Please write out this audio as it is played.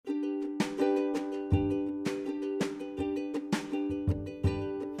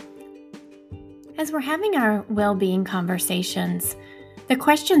As we're having our well being conversations, the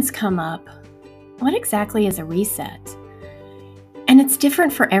questions come up: what exactly is a reset? And it's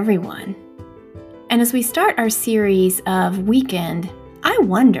different for everyone. And as we start our series of Weekend, I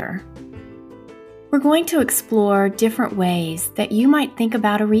Wonder, we're going to explore different ways that you might think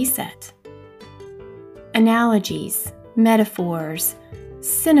about a reset. Analogies, metaphors,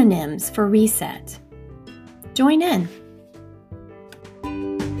 synonyms for reset. Join in.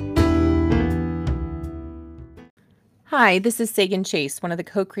 Hi, this is Sagan Chase, one of the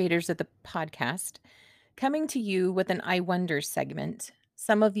co-creators of the podcast, coming to you with an I Wonder segment.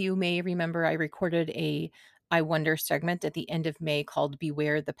 Some of you may remember I recorded a I Wonder segment at the end of May called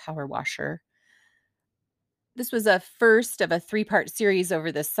Beware the Power Washer. This was a first of a 3-part series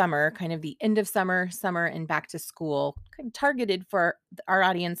over the summer, kind of the end of summer, and back to school, kind of targeted for our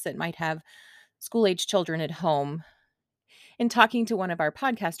audience that might have school-age children at home. In talking to one of our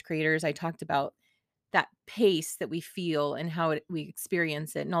podcast creators, I talked about that pace that we feel and how we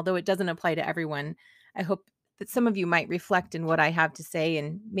experience it. And although it doesn't apply to everyone, I hope that some of you might reflect in what I have to say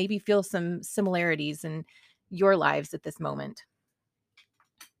and maybe feel some similarities in your lives at this moment.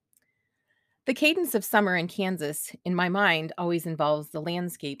 The cadence of summer in Kansas, in my mind, always involves the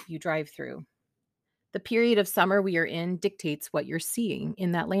landscape you drive through. The period of summer we are in dictates what you're seeing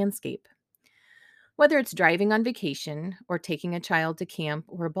in that landscape. Whether it's driving on vacation or taking a child to camp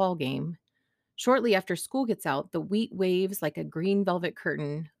or a ball game, shortly after school gets out, the wheat waves like a green velvet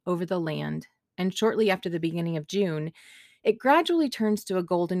curtain over the land, and shortly after the beginning of June, it gradually turns to a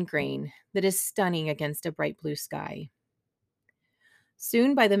golden grain that is stunning against a bright blue sky.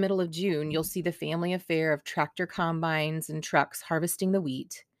 Soon, by the middle of June, you'll see the family affair of tractor combines and trucks harvesting the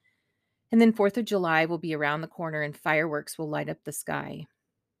wheat. And then 4th of July will be around the corner and fireworks will light up the sky.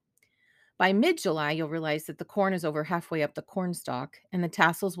 By mid-July, you'll realize that the corn is over halfway up the corn stalk, and the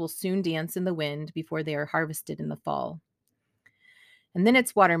tassels will soon dance in the wind before they are harvested in the fall. And then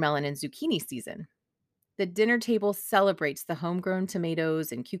it's watermelon and zucchini season. The dinner table celebrates the homegrown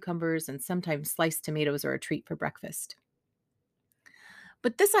tomatoes and cucumbers, and sometimes sliced tomatoes are a treat for breakfast.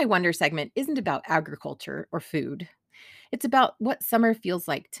 But this I Wonder segment isn't about agriculture or food. It's about what summer feels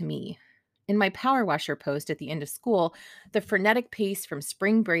like to me. In my Power Washer post at the end of school, the frenetic pace from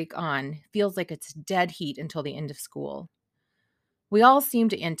spring break on feels like it's dead heat until the end of school. We all seem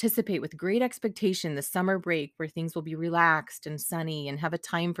to anticipate with great expectation the summer break where things will be relaxed and sunny and have a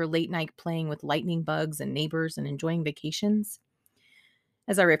time for late night playing with lightning bugs and neighbors and enjoying vacations.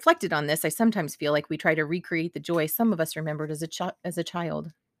 As I reflected on this, I sometimes feel like we try to recreate the joy some of us remembered as a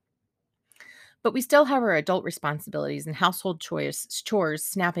child. But we still have our adult responsibilities and household chores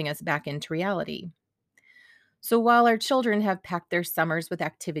snapping us back into reality. So while our children have packed their summers with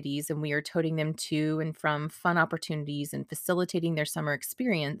activities and we are toting them to and from fun opportunities and facilitating their summer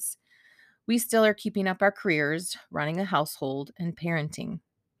experience, we still are keeping up our careers, running a household, and parenting.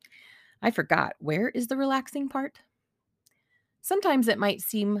 I forgot, where is the relaxing part? Sometimes it might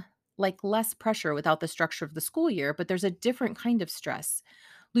seem like less pressure without the structure of the school year, but there's a different kind of stress.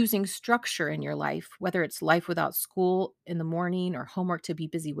 Losing structure in your life, whether it's life without school in the morning or homework to be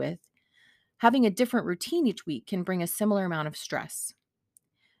busy with, having a different routine each week can bring a similar amount of stress.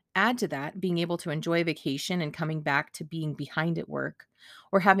 Add to that being able to enjoy vacation and coming back to being behind at work,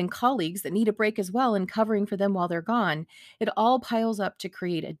 or having colleagues that need a break as well and covering for them while they're gone, it all piles up to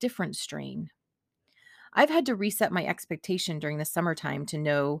create a different strain. I've had to reset my expectation during the summertime to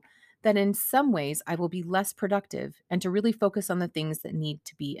know that in some ways I will be less productive and to really focus on the things that need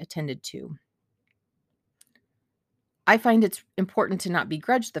to be attended to. I find it's important to not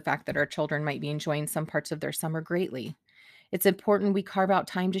begrudge the fact that our children might be enjoying some parts of their summer greatly. It's important we carve out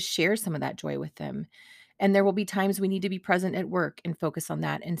time to share some of that joy with them, and there will be times we need to be present at work and focus on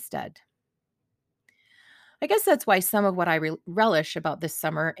that instead. I guess that's why some of what I relish about this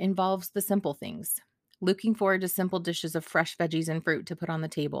summer involves the simple things. Looking forward to simple dishes of fresh veggies and fruit to put on the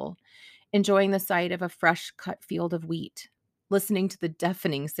table, enjoying the sight of a fresh cut field of wheat, listening to the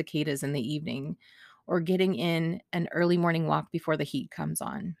deafening cicadas in the evening, or getting in an early morning walk before the heat comes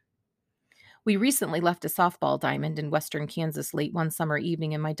on. We recently left a softball diamond in western Kansas late one summer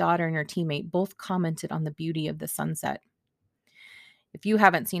evening, and my daughter and her teammate both commented on the beauty of the sunset. If you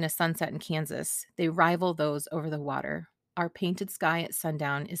haven't seen a sunset in Kansas, they rival those over the water. Our painted sky at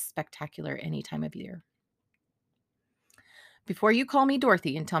sundown is spectacular any time of year. Before you call me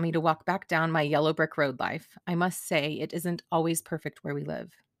Dorothy and tell me to walk back down my yellow brick road life, I must say it isn't always perfect where we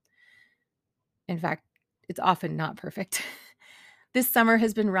live. In fact, it's often not perfect. This summer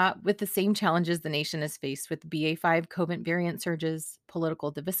has been wrought with the same challenges the nation has faced with BA5 COVID variant surges,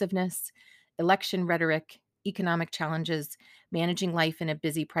 political divisiveness, election rhetoric, economic challenges, managing life in a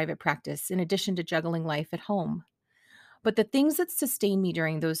busy private practice, in addition to juggling life at home. But the things that sustain me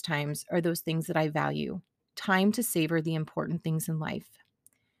during those times are those things that I value: time to savor the important things in life.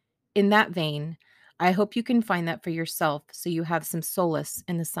 In that vein, I hope you can find that for yourself so you have some solace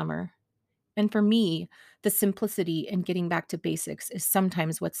in the summer. And for me, the simplicity and getting back to basics is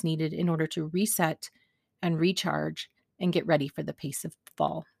sometimes what's needed in order to reset and recharge and get ready for the pace of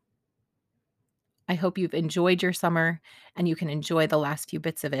fall. I hope you've enjoyed your summer and you can enjoy the last few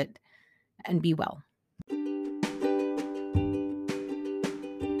bits of it, and be well.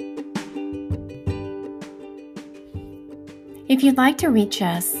 If you'd like to reach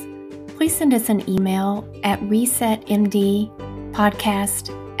us, please send us an email at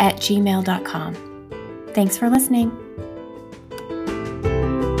resetmdpodcast@gmail.com. Thanks for listening.